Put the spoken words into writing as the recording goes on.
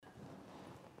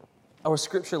Our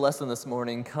scripture lesson this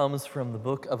morning comes from the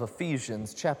book of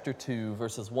Ephesians, chapter 2,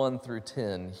 verses 1 through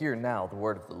 10. Hear now the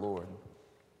word of the Lord.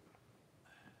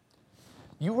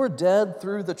 You were dead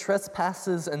through the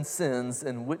trespasses and sins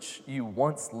in which you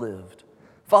once lived,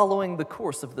 following the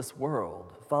course of this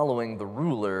world, following the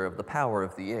ruler of the power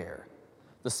of the air,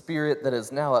 the spirit that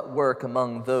is now at work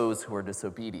among those who are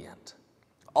disobedient.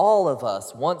 All of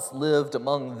us once lived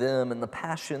among them in the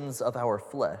passions of our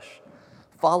flesh,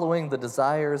 following the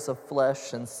desires of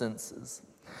flesh and senses.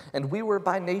 And we were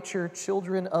by nature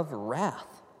children of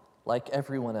wrath, like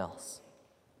everyone else.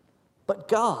 But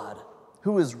God,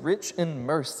 who is rich in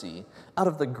mercy, out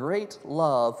of the great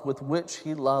love with which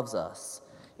he loves us,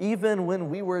 even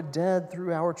when we were dead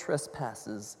through our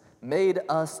trespasses, made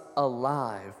us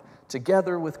alive.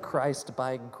 Together with Christ,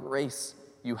 by grace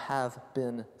you have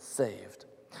been saved,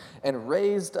 and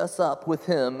raised us up with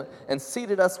him and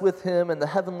seated us with him in the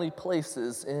heavenly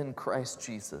places in Christ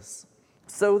Jesus,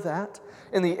 so that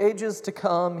in the ages to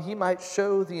come he might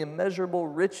show the immeasurable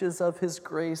riches of his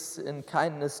grace and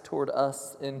kindness toward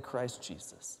us in Christ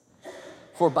Jesus.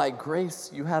 For by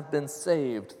grace you have been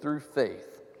saved through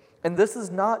faith, and this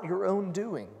is not your own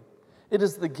doing. It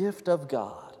is the gift of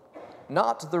God,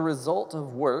 not the result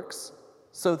of works,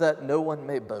 so that no one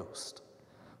may boast.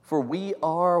 For we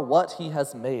are what he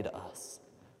has made us,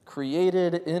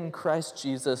 created in Christ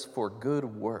Jesus for good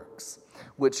works,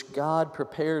 which God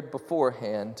prepared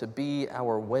beforehand to be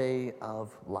our way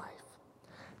of life.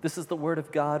 This is the word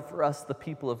of God for us, the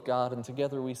people of God, and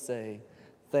together we say,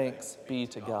 thanks be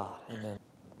to God. Amen.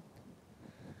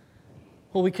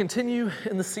 Well, we continue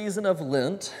in the season of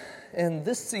Lent, and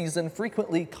this season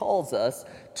frequently calls us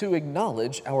to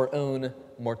acknowledge our own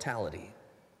mortality.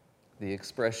 The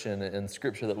expression in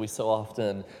Scripture that we so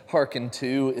often hearken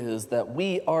to is that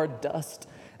we are dust,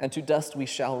 and to dust we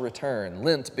shall return.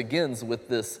 Lent begins with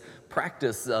this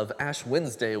practice of Ash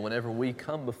Wednesday whenever we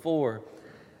come before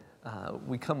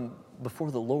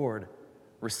the Lord,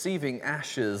 receiving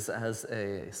ashes as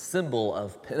a symbol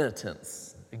of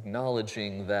penitence,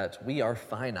 acknowledging that we are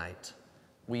finite,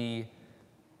 we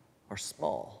are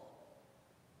small,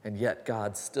 and yet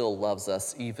God still loves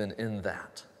us even in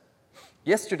that.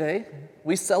 Yesterday,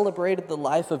 we celebrated the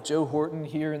life of Joe Horton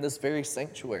here in this very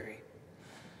sanctuary.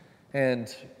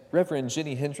 And Reverend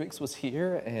Jenny Hendricks was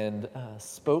here and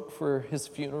spoke for his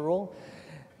funeral.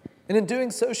 And in doing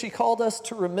so, she called us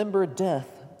to remember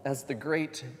death as the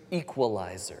great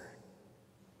equalizer.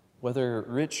 Whether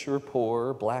rich or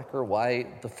poor, black or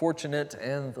white, the fortunate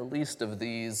and the least of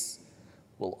these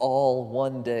will all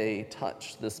one day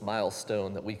touch this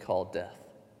milestone that we call death,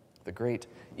 the great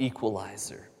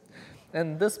equalizer.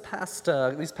 And these past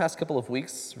couple of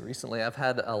weeks, recently, I've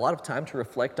had a lot of time to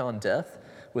reflect on death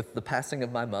with the passing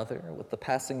of my mother, with the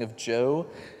passing of Joe,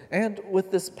 and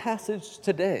with this passage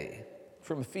today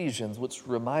from Ephesians, which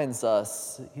reminds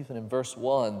us, even in verse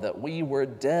 1, that we were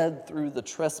dead through the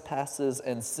trespasses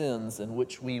and sins in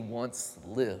which we once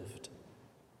lived.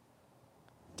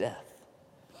 Death.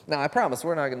 Now, I promise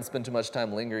we're not going to spend too much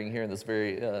time lingering here in this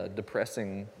very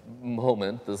depressing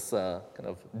moment, this kind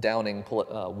of downing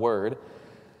word.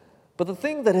 But the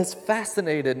thing that has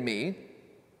fascinated me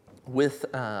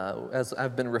as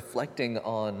I've been reflecting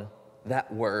on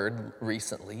that word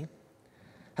recently,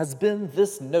 has been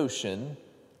this notion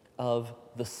of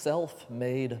the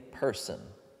self-made person.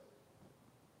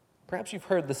 Perhaps you've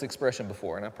heard this expression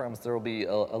before, and I promise there will be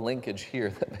a linkage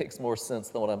here that makes more sense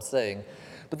than what I'm saying.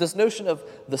 But this notion of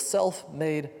the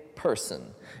self-made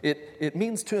person, it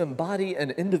means to embody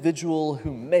an individual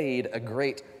who made a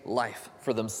great life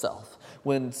for themselves.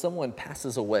 When someone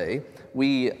passes away,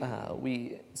 we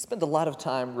spend a lot of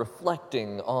time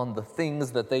reflecting on the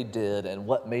things that they did and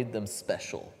what made them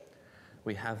special.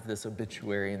 We have this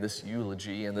obituary and this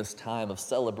eulogy and this time of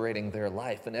celebrating their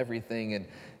life and everything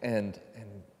and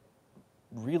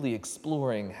really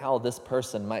exploring how this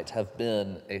person might have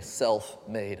been a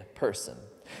self-made person.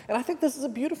 And I think this is a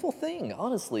beautiful thing,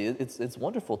 honestly. It's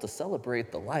wonderful to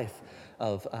celebrate the life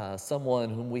of someone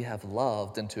whom we have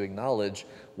loved and to acknowledge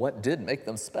what did make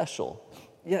them special.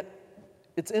 Yet,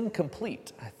 it's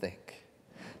incomplete, I think.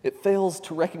 It fails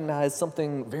to recognize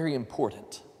something very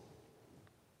important,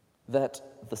 that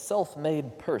the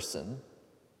self-made person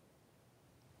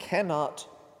cannot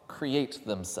create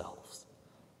themselves.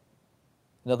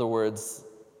 In other words,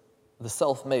 the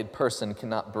self-made person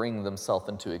cannot bring themselves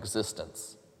into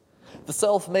existence. The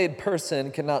self-made person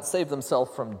cannot save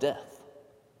themselves from death,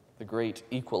 the great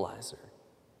equalizer.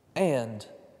 And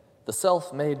the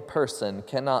self-made person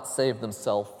cannot save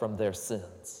themselves from their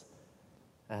sins,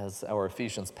 as our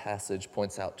Ephesians passage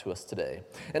points out to us today.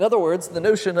 In other words, the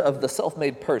notion of the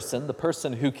self-made person, the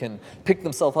person who can pick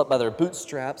themselves up by their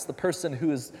bootstraps, the person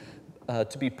who is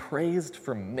to be praised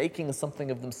for making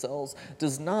something of themselves,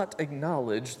 does not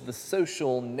acknowledge the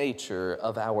social nature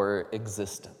of our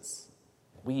existence.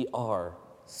 We are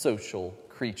social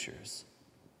creatures.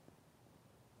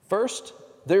 First,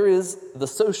 there is the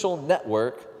social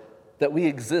network that we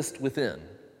exist within.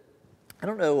 I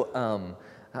don't know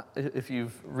if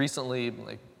you've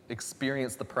recently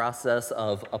experienced the process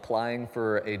of applying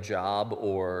for a job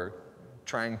or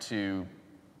trying to,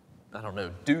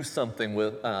 do something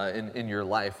with in your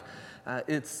life.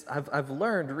 I've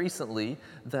learned recently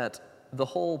that the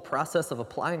whole process of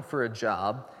applying for a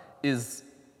job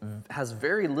has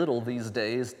very little these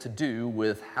days to do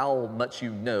with how much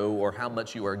you know or how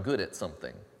much you are good at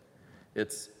something.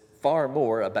 It's far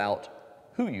more about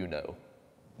who you know,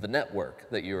 the network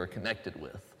that you are connected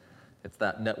with. It's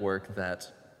that network that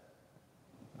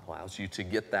allows you to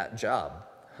get that job.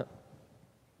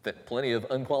 That plenty of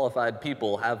unqualified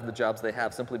people have the jobs they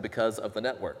have simply because of the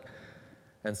network.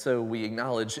 And so we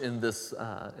acknowledge in this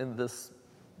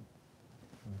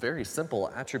very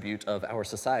simple attribute of our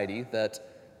society that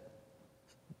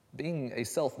being a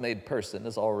self-made person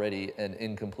is already an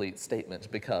incomplete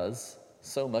statement because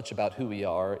so much about who we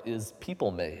are is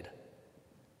people-made.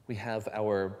 We have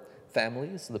our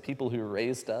families, the people who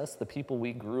raised us, the people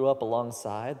we grew up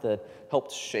alongside that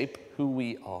helped shape who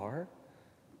we are.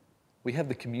 We have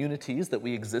the communities that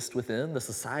we exist within, the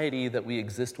society that we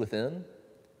exist within.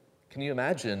 Can you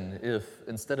imagine if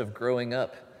instead of growing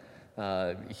up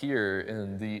here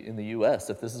in the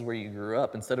U.S., if this is where you grew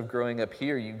up, instead of growing up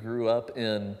here, you grew up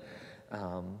in,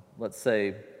 let's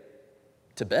say,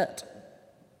 Tibet?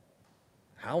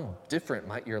 How different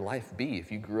might your life be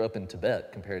if you grew up in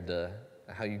Tibet compared to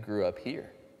how you grew up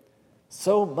here?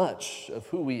 So much of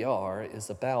who we are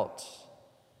is about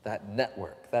that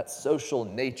network, that social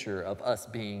nature of us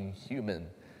being human,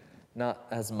 not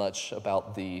as much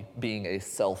about being a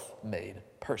self-made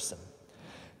person.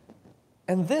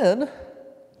 And then,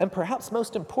 and perhaps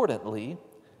most importantly,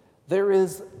 there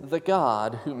is the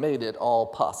God who made it all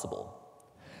possible.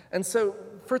 And so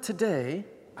for today,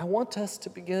 I want us to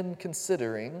begin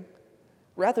considering,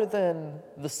 rather than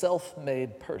the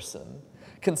self-made person,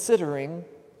 considering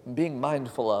being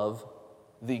mindful of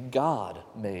the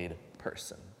God-made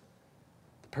person.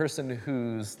 The person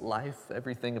whose life,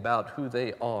 everything about who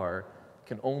they are,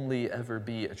 can only ever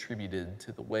be attributed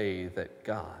to the way that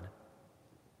God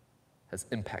has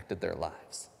impacted their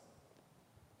lives.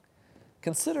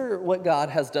 Consider what God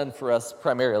has done for us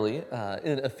primarily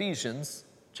in Ephesians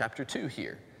chapter 2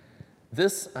 here.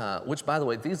 This, which by the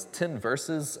way, these 10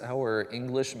 verses, our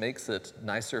English makes it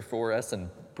nicer for us and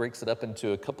breaks it up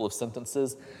into a couple of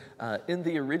sentences. In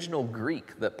the original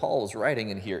Greek that Paul is writing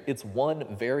in here, it's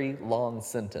one very long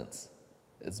sentence.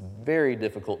 It's very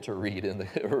difficult to read in the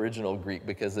original Greek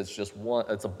because it's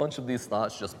a bunch of these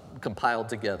thoughts just compiled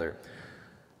together.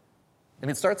 And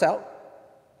it starts out,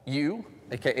 you,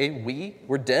 aka we,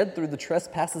 were dead through the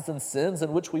trespasses and sins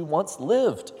in which we once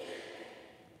lived.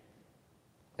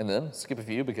 And then, skip a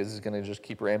few because he's going to just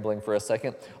keep rambling for a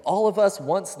second. All of us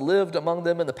once lived among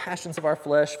them in the passions of our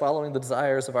flesh, following the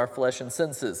desires of our flesh and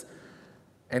senses.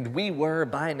 And we were,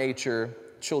 by nature,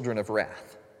 children of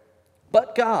wrath.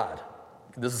 But God,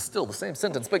 this is still the same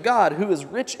sentence, but God, who is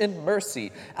rich in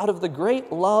mercy, out of the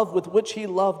great love with which he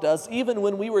loved us, even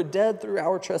when we were dead through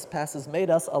our trespasses, made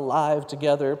us alive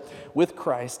together with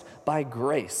Christ. By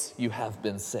grace you have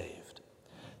been saved.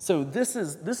 So this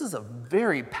is a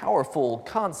very powerful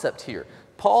concept here.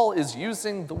 Paul is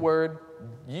using the word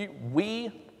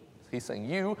he's saying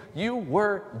you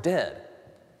were dead.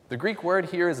 The Greek word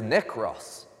here is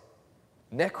nekros.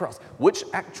 Nekros, which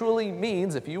actually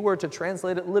means, if you were to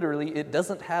translate it literally, it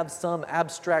doesn't have some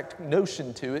abstract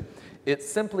notion to it. It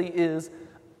simply is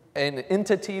an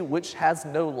entity which has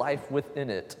no life within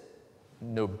it.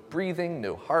 No breathing,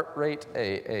 no heart rate,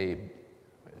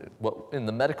 what in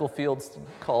the medical field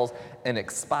calls an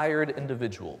expired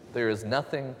individual. There is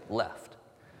nothing left.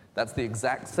 That's the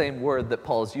exact same word that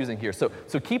Paul is using here. So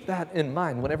keep that in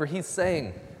mind whenever he's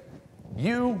saying,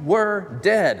 you were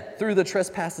dead through the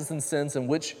trespasses and sins in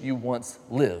which you once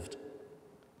lived.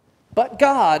 But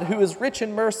God, who is rich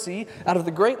in mercy, out of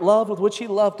the great love with which he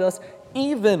loved us,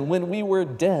 even when we were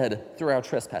dead through our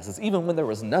trespasses, even when there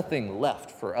was nothing left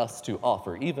for us to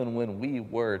offer, even when we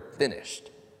were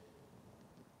finished,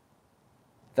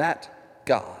 that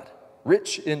God,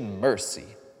 rich in mercy,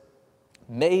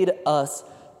 made us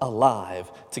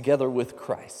alive together with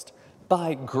Christ.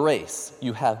 By grace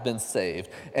you have been saved,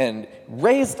 and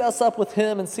raised us up with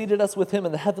him and seated us with him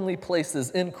in the heavenly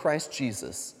places in Christ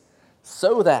Jesus,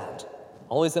 so that,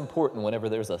 always important whenever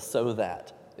there's a so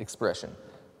that expression,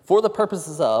 for the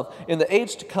purposes of, in the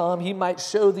age to come, he might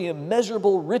show the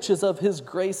immeasurable riches of his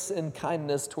grace and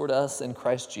kindness toward us in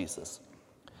Christ Jesus.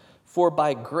 For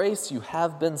by grace you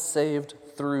have been saved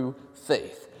through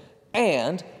faith,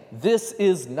 and this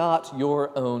is not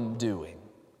your own doing.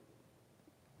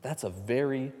 That's a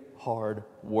very hard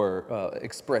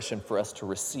expression for us to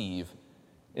receive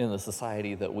in the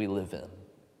society that we live in.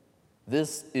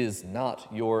 This is not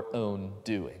your own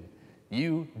doing.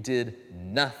 You did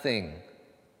nothing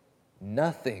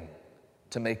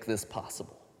to make this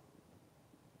possible.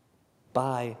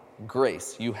 By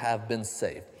grace you have been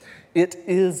saved. It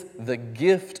is the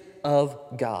gift of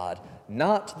God,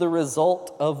 not the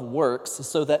result of works,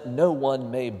 so that no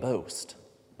one may boast.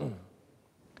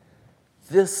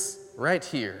 This right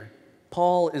here,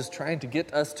 Paul is trying to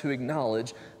get us to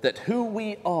acknowledge that who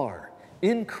we are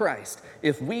in Christ,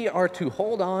 if we are to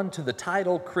hold on to the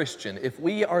title Christian, if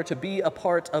we are to be a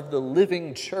part of the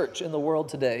living church in the world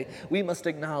today, we must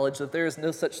acknowledge that there is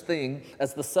no such thing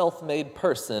as the self-made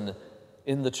person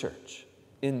in the church,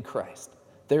 in Christ.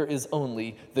 There is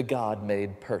only the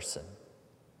God-made person.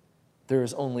 There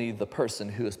is only the person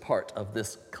who is part of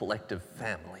this collective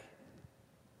family.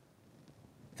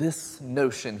 This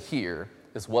notion here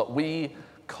is what we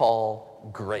call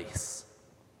grace.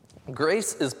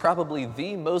 Grace is probably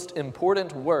the most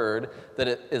important word that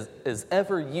is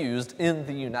ever used in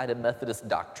the United Methodist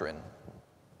doctrine.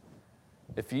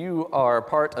 If you are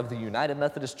part of the United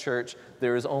Methodist Church,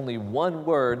 there is only one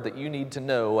word that you need to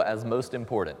know as most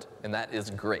important, and that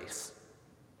is grace.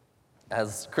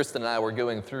 As Kristen and I were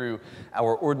going through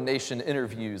our ordination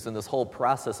interviews and this whole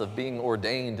process of being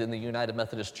ordained in the United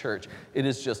Methodist Church, it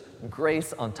is just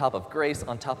grace on top of grace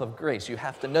on top of grace. You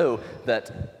have to know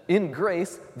that in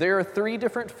grace, there are 3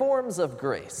 different forms of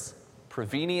grace: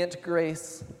 prevenient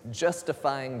grace,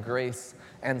 justifying grace,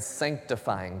 and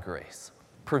sanctifying grace.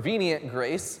 Prevenient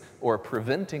grace, or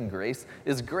preventing grace,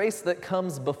 is grace that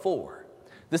comes before.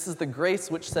 This is the grace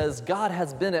which says God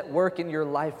has been at work in your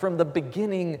life from the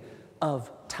beginning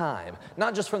of time.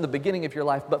 Not just from the beginning of your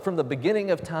life, but from the beginning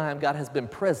of time, God has been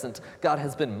present. God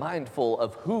has been mindful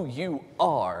of who you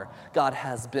are. God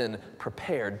has been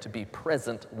prepared to be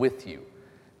present with you.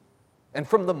 And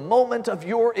from the moment of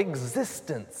your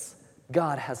existence,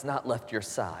 God has not left your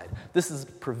side. This is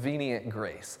prevenient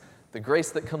grace, the grace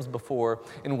that comes before,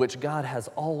 in which God has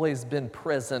always been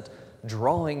present,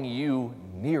 drawing you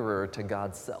nearer to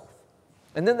God's self.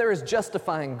 And then there is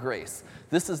justifying grace.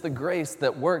 This is the grace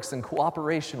that works in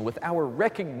cooperation with our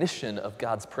recognition of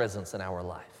God's presence in our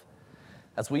life.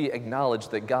 As we acknowledge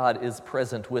that God is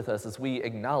present with us, as we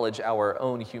acknowledge our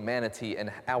own humanity and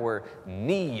our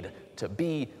need to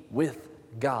be with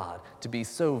God, to be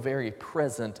so very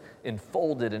present,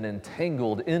 enfolded and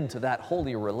entangled into that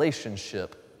holy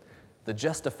relationship, the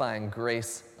justifying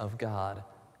grace of God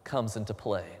comes into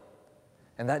play.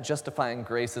 And that justifying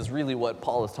grace is really what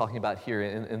Paul is talking about here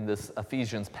in this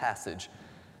Ephesians passage,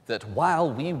 that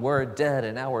while we were dead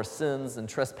in our sins and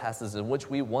trespasses in which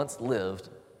we once lived,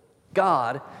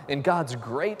 God, in God's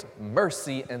great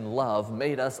mercy and love,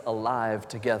 made us alive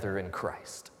together in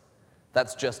Christ.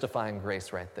 That's justifying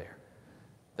grace right there.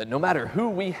 That no matter who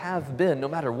we have been, no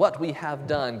matter what we have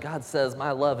done, God says, my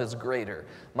love is greater,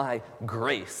 my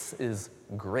grace is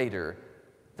greater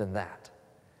than that.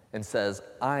 And says,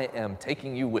 I am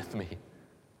taking you with me.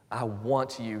 I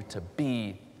want you to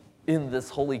be in this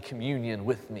Holy Communion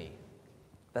with me.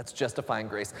 That's justifying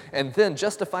grace. And then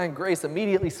justifying grace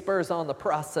immediately spurs on the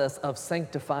process of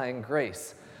sanctifying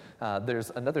grace. There's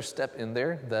another step in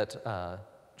there that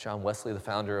John Wesley, the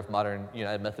founder of modern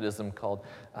United Methodism, called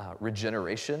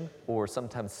regeneration, or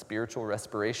sometimes spiritual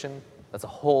respiration. That's a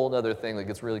whole other thing that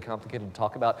gets really complicated to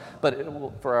talk about.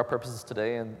 But for our purposes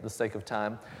today and the sake of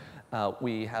time,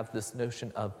 we have this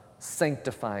notion of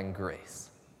sanctifying grace.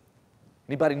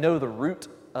 Anybody know the root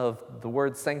of the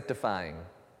word sanctifying?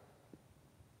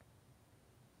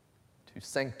 To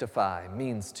sanctify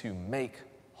means to make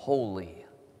holy.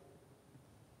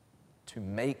 To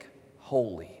make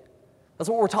holy. That's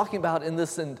what we're talking about in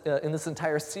this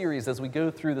entire series as we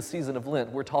go through the season of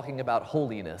Lent. We're talking about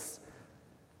holiness.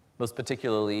 Most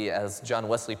particularly, as John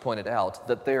Wesley pointed out,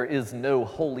 that there is no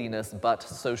holiness but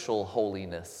social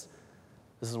holiness.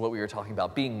 This is what we were talking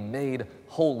about, being made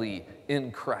holy in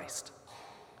Christ.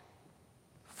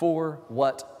 For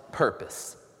what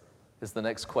purpose is the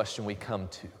next question we come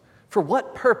to. For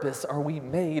what purpose are we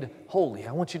made holy?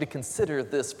 I want you to consider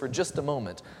this for just a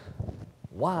moment.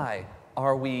 Why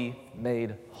are we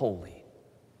made holy?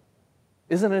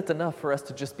 Isn't it enough for us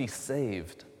to just be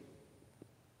saved?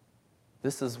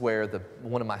 This is where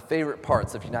one of my favorite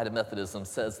parts of United Methodism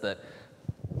says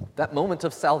that moment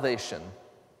of salvation,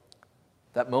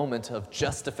 that moment of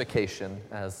justification,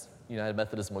 as United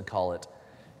Methodism would call it,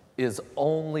 is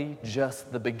only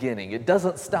just the beginning. It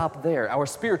doesn't stop there. Our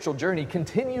spiritual journey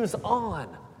continues on.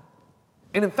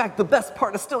 And in fact, the best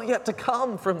part is still yet to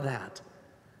come from that.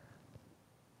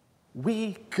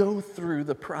 We go through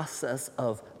the process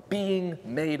of being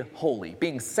made holy,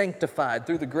 being sanctified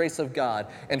through the grace of God.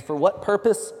 And for what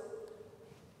purpose?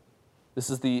 This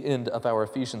is the end of our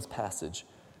Ephesians passage.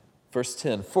 Verse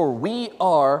 10, for we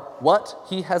are what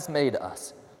he has made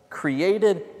us,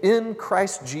 created in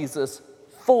Christ Jesus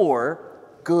for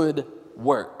good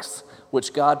works,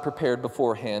 which God prepared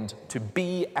beforehand to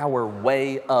be our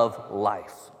way of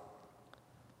life.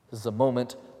 This is a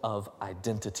moment of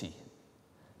identity.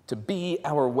 To be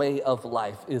our way of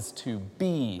life is to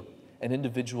be an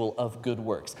individual of good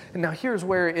works. And now here's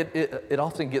where it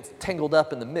often gets tangled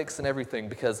up in the mix and everything,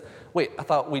 because, wait, I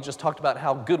thought we just talked about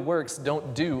how good works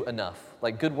don't do enough.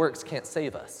 Like, good works can't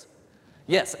save us.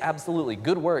 Yes, absolutely,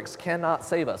 good works cannot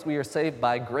save us. We are saved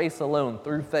by grace alone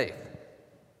through faith.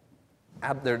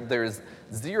 There's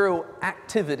zero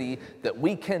activity that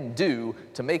we can do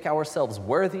to make ourselves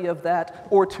worthy of that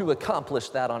or to accomplish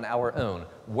that on our own.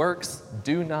 Works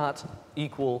do not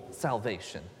equal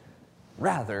salvation.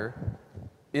 Rather,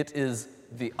 it is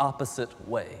the opposite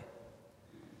way.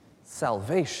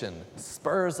 Salvation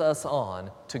spurs us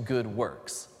on to good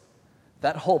works.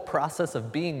 That whole process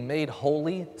of being made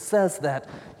holy says that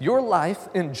your life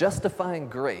in justifying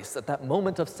grace at that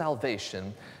moment of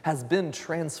salvation has been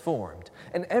transformed.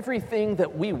 And everything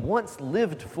that we once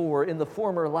lived for in the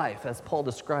former life, as Paul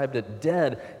described it,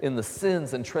 dead in the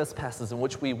sins and trespasses in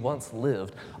which we once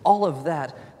lived, all of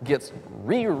that gets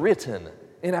rewritten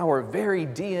in our very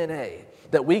DNA,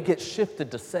 that we get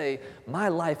shifted to say, my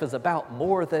life is about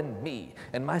more than me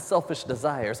and my selfish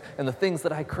desires and the things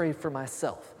that I crave for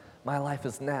myself. My life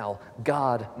is now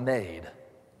God-made.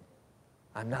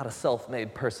 I'm not a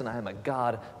self-made person, I am a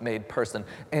God-made person.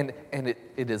 And it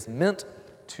is meant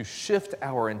to shift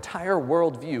our entire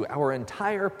worldview, our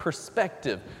entire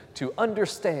perspective, to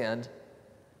understand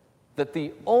that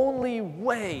the only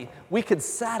way we could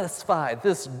satisfy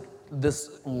this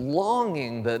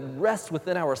longing that rests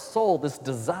within our soul, this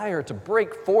desire to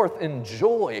break forth in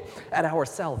joy at our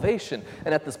salvation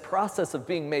and at this process of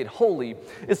being made holy,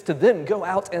 is to then go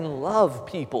out and love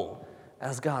people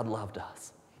as God loved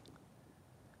us.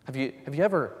 Have you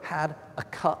ever had a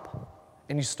cup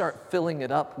and you start filling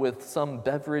it up with some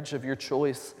beverage of your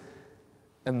choice,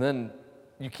 and then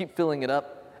you keep filling it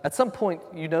up? At some point,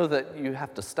 you know that you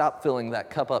have to stop filling that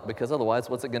cup up, because otherwise,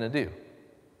 what's it going to do?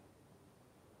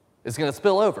 It's going to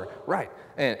spill over, right?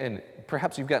 And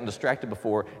perhaps you've gotten distracted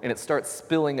before and it starts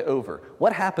spilling over.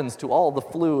 What happens to all the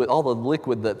fluid, all the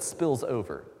liquid that spills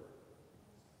over?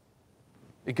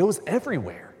 It goes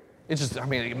everywhere.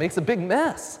 It makes a big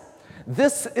mess.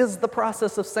 This is the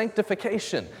process of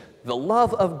sanctification. The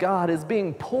love of God is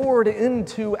being poured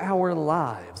into our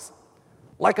lives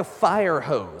like a fire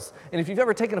hose. And if you've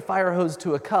ever taken a fire hose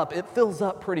to a cup, it fills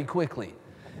up pretty quickly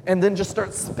and then just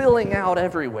starts spilling out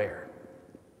everywhere.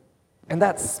 And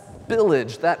that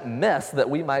spillage, that mess that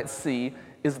we might see,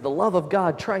 is the love of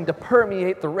God trying to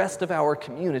permeate the rest of our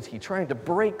community, trying to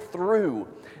break through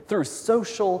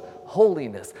social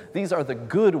holiness. These are the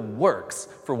good works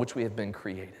for which we have been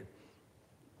created.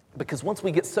 Because once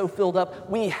we get so filled up,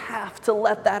 we have to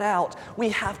let that out.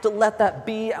 We have to let that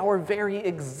be our very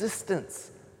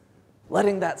existence,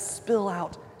 letting that spill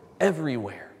out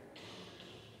everywhere.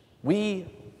 We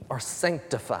are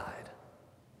sanctified,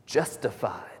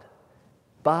 justified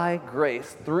by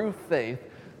grace through faith,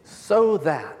 so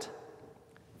that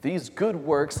these good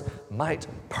works might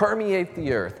permeate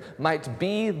the earth, might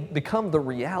become the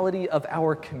reality of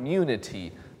our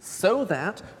community, so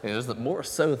that, and there's more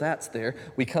so that's there,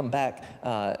 we come back,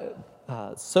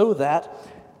 so that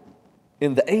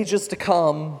in the ages to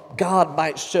come, God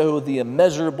might show the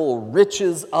immeasurable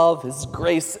riches of his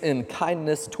grace and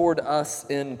kindness toward us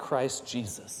in Christ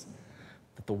Jesus,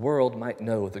 that the world might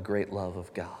know the great love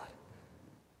of God.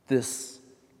 This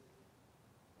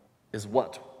is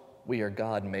what we are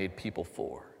God-made people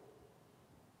for.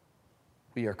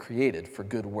 We are created for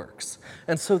good works.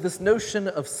 And so this notion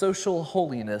of social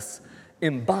holiness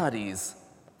embodies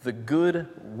the good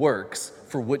works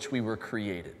for which we were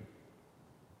created.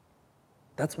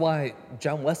 That's why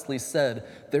John Wesley said,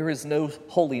 there is no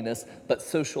holiness but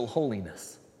social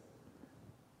holiness.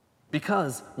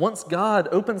 Because once God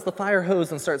opens the fire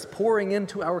hose and starts pouring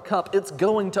into our cup, it's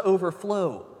going to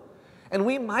overflow. And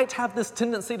we might have this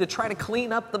tendency to try to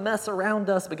clean up the mess around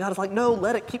us, but God is like, no,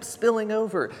 let it keep spilling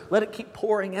over. Let it keep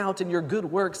pouring out in your good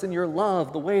works and your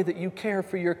love, the way that you care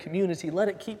for your community. Let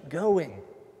it keep going.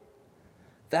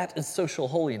 That is social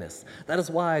holiness. That is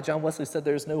why John Wesley said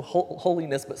there's no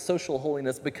holiness but social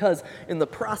holiness, because in the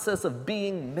process of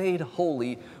being made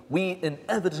holy, we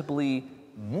inevitably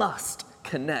must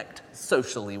connect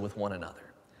socially with one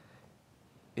another.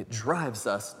 It drives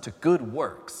us to good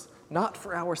works, not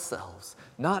for ourselves,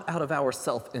 not out of our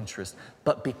self-interest,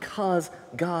 but because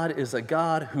God is a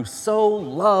God who so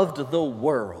loved the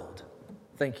world.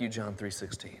 Thank you, John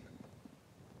 3:16.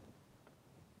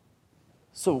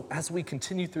 So as we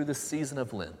continue through this season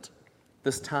of Lent,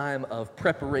 this time of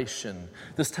preparation,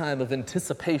 this time of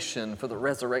anticipation for the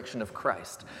resurrection of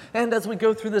Christ, and as we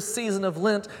go through this season of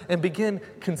Lent and begin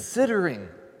considering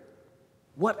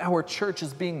what our church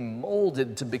is being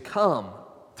molded to become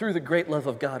through the great love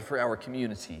of God for our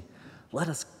community, let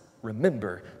us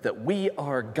remember that we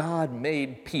are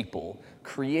God-made people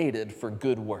created for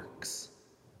good works.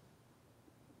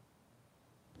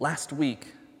 Last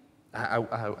week,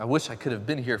 I wish I could have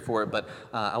been here for it, but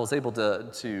I was able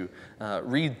to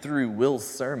read through Will's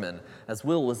sermon. As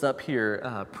Will was up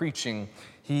here preaching,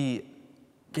 he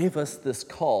gave us this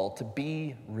call to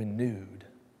be renewed.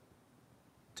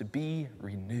 To be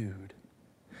renewed.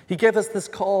 He gave us this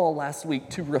call last week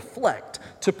to reflect,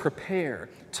 to prepare,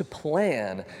 to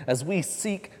plan as we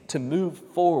seek to move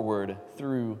forward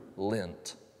through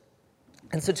Lent.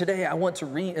 And so today I want to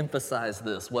re-emphasize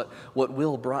this, what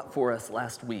Will brought for us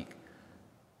last week.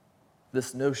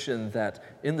 This notion that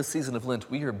in the season of Lent,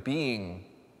 we are being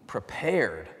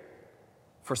prepared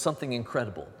for something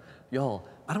incredible. Y'all,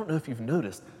 I don't know if you've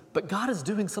noticed, but God is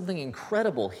doing something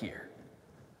incredible here.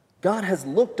 God has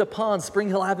looked upon Spring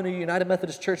Hill Avenue United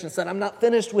Methodist Church and said, I'm not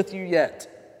finished with you yet.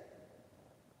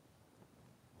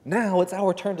 Now it's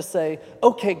our turn to say,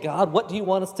 okay, God, what do you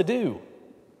want us to do?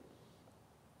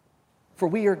 For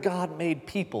we are God-made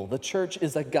people. The church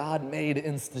is a God-made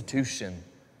institution,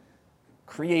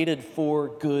 created for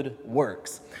good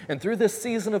works. And through this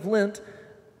season of Lent,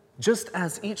 just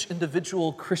as each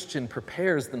individual Christian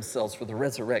prepares themselves for the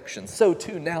resurrection, so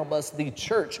too now must the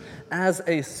church as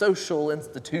a social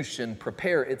institution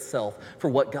prepare itself for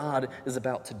what God is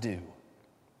about to do.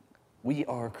 We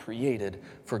are created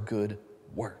for good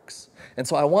works. And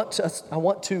so I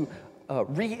want to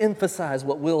re-emphasize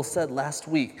what Will said last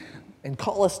week and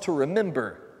call us to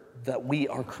remember that we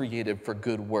are created for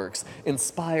good works,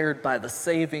 inspired by the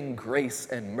saving grace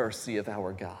and mercy of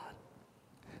our God.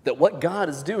 That what God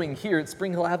is doing here at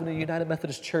Spring Hill Avenue United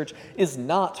Methodist Church is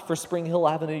not for Spring Hill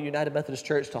Avenue United Methodist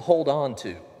Church to hold on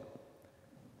to.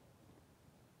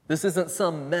 This isn't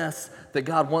some mess that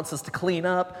God wants us to clean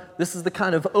up. This is the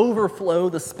kind of overflow,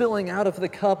 the spilling out of the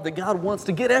cup that God wants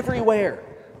to get everywhere,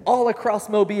 all across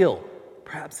Mobile,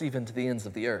 perhaps even to the ends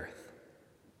of the earth.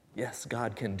 Yes,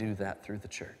 God can do that through the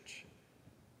church.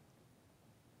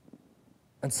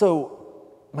 And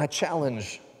so, my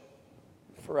challenge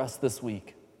for us this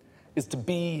week is to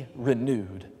be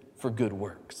renewed for good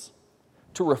works,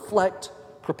 to reflect,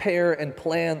 prepare, and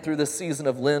plan through this season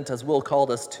of Lent, as Will called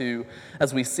us to,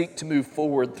 as we seek to move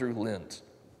forward through Lent,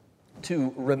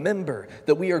 to remember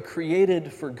that we are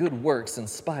created for good works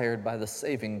inspired by the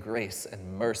saving grace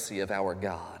and mercy of our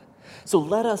God. So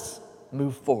let us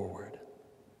move forward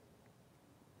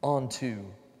onto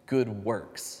good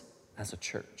works as a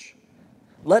church.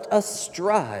 Let us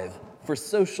strive for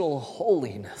social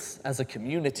holiness as a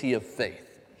community of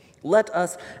faith. Let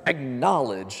us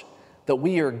acknowledge that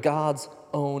we are God's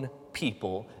own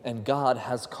people and God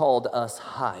has called us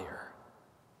higher.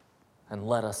 And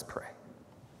let us pray.